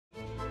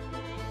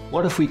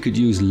What if we could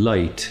use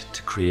light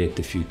to create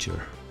the future?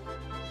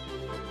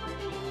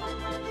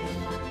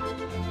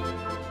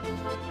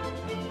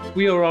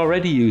 We are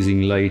already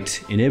using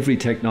light in every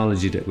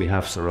technology that we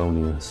have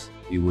surrounding us.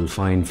 You will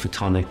find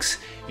photonics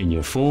in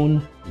your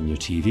phone, in your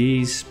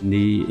TVs, in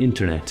the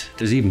internet.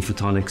 There's even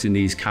photonics in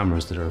these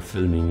cameras that are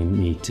filming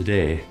me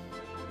today.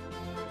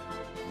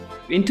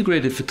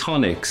 Integrated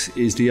photonics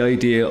is the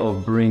idea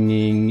of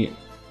bringing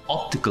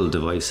optical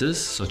devices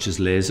such as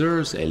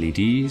lasers,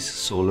 LEDs,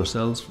 solar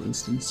cells for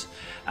instance,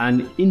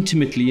 and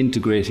intimately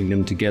integrating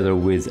them together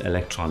with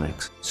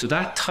electronics. So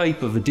that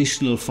type of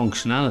additional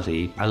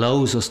functionality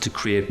allows us to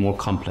create more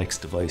complex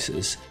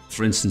devices.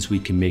 For instance, we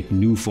can make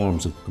new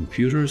forms of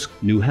computers,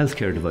 new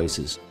healthcare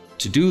devices.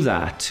 To do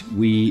that,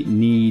 we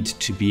need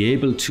to be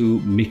able to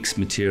mix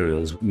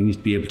materials. We need to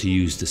be able to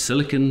use the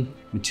silicon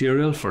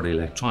material for the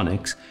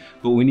electronics,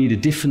 but we need a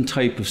different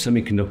type of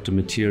semiconductor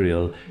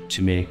material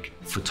to make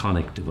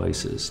photonic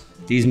devices.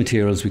 These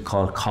materials we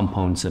call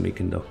compound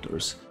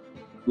semiconductors.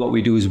 What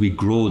we do is we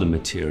grow the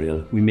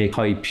material. We make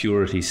high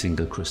purity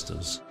single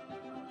crystals.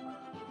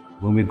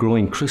 When we're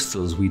growing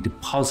crystals, we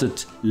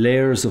deposit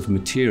layers of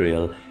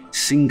material,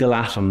 single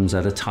atoms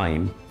at a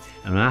time.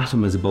 An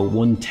atom is about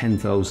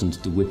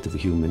 1/10,000th the width of a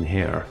human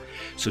hair.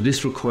 So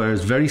this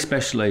requires very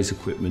specialized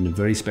equipment and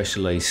very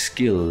specialized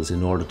skills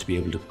in order to be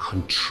able to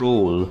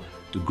control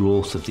the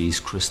growth of these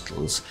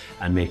crystals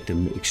and make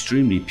them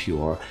extremely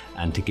pure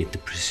and to get the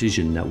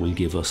precision that will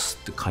give us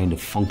the kind of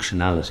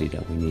functionality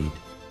that we need.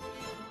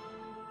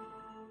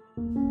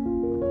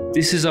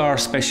 This is our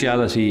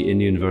speciality in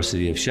the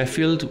University of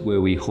Sheffield,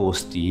 where we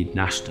host the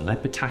National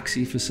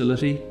Epitaxy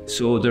facility.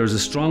 So there's a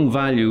strong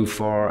value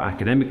for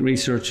academic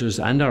researchers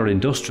and our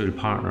industrial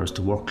partners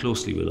to work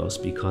closely with us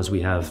because we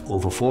have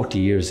over 40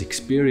 years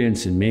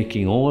experience in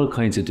making all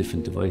kinds of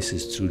different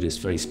devices through this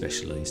very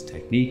specialized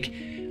technique.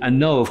 And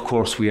now, of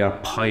course, we are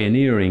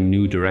pioneering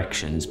new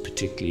directions,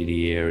 particularly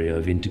the area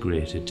of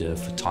integrated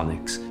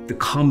photonics. The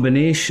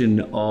combination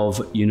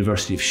of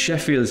University of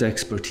Sheffield's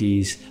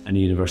expertise and the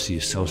University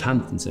of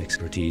Southampton's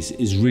expertise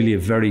is really a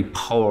very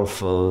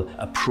powerful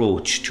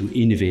approach to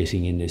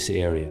innovating in this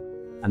area.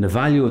 And the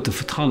value of the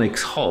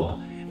Photonics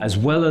Hub, as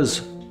well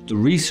as the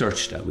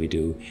research that we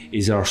do,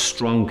 is our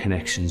strong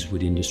connections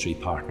with industry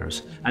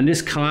partners. And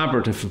this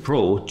collaborative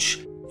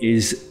approach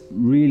is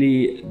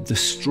really the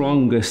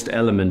strongest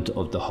element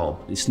of the hub.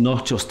 It's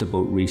not just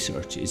about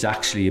research, it's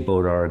actually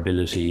about our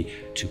ability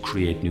to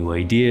create new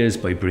ideas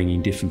by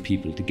bringing different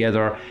people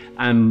together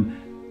and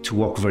to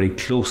work very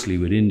closely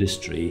with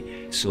industry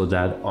so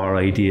that our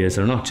ideas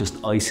are not just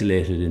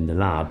isolated in the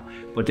lab,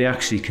 but they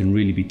actually can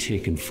really be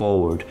taken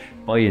forward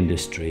by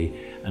industry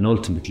and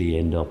ultimately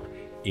end up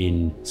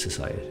in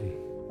society.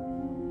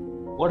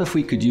 What if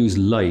we could use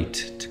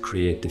light to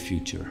create the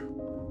future?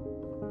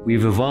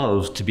 We've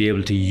evolved to be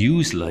able to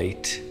use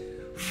light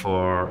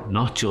for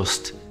not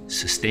just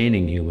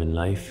sustaining human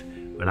life,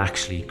 but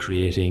actually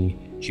creating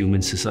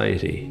human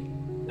society.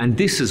 And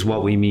this is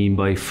what we mean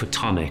by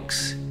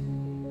photonics.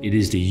 It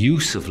is the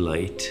use of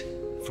light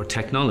for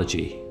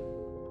technology.